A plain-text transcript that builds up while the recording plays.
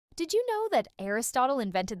Did you know that Aristotle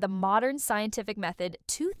invented the modern scientific method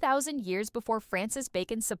 2,000 years before Francis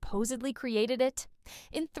Bacon supposedly created it?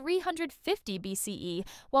 In 350 BCE,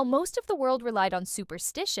 while most of the world relied on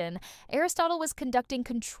superstition, Aristotle was conducting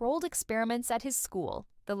controlled experiments at his school,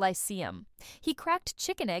 the Lyceum. He cracked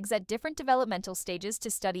chicken eggs at different developmental stages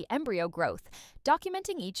to study embryo growth,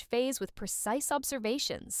 documenting each phase with precise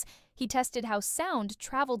observations. He tested how sound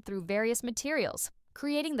traveled through various materials,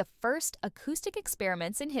 creating the first acoustic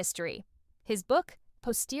experiments in history. His book,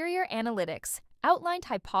 Posterior Analytics, outlined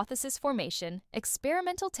hypothesis formation,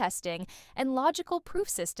 experimental testing, and logical proof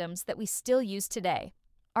systems that we still use today.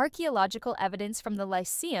 Archaeological evidence from the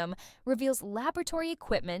Lyceum reveals laboratory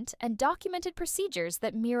equipment and documented procedures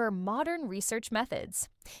that mirror modern research methods.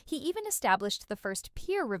 He even established the first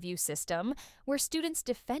peer review system, where students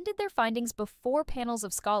defended their findings before panels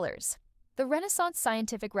of scholars. The Renaissance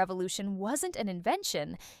scientific revolution wasn't an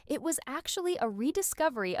invention, it was actually a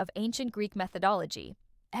rediscovery of ancient Greek methodology.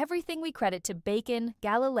 Everything we credit to Bacon,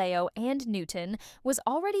 Galileo, and Newton was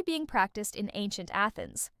already being practiced in ancient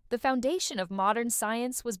Athens. The foundation of modern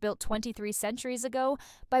science was built 23 centuries ago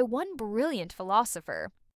by one brilliant philosopher.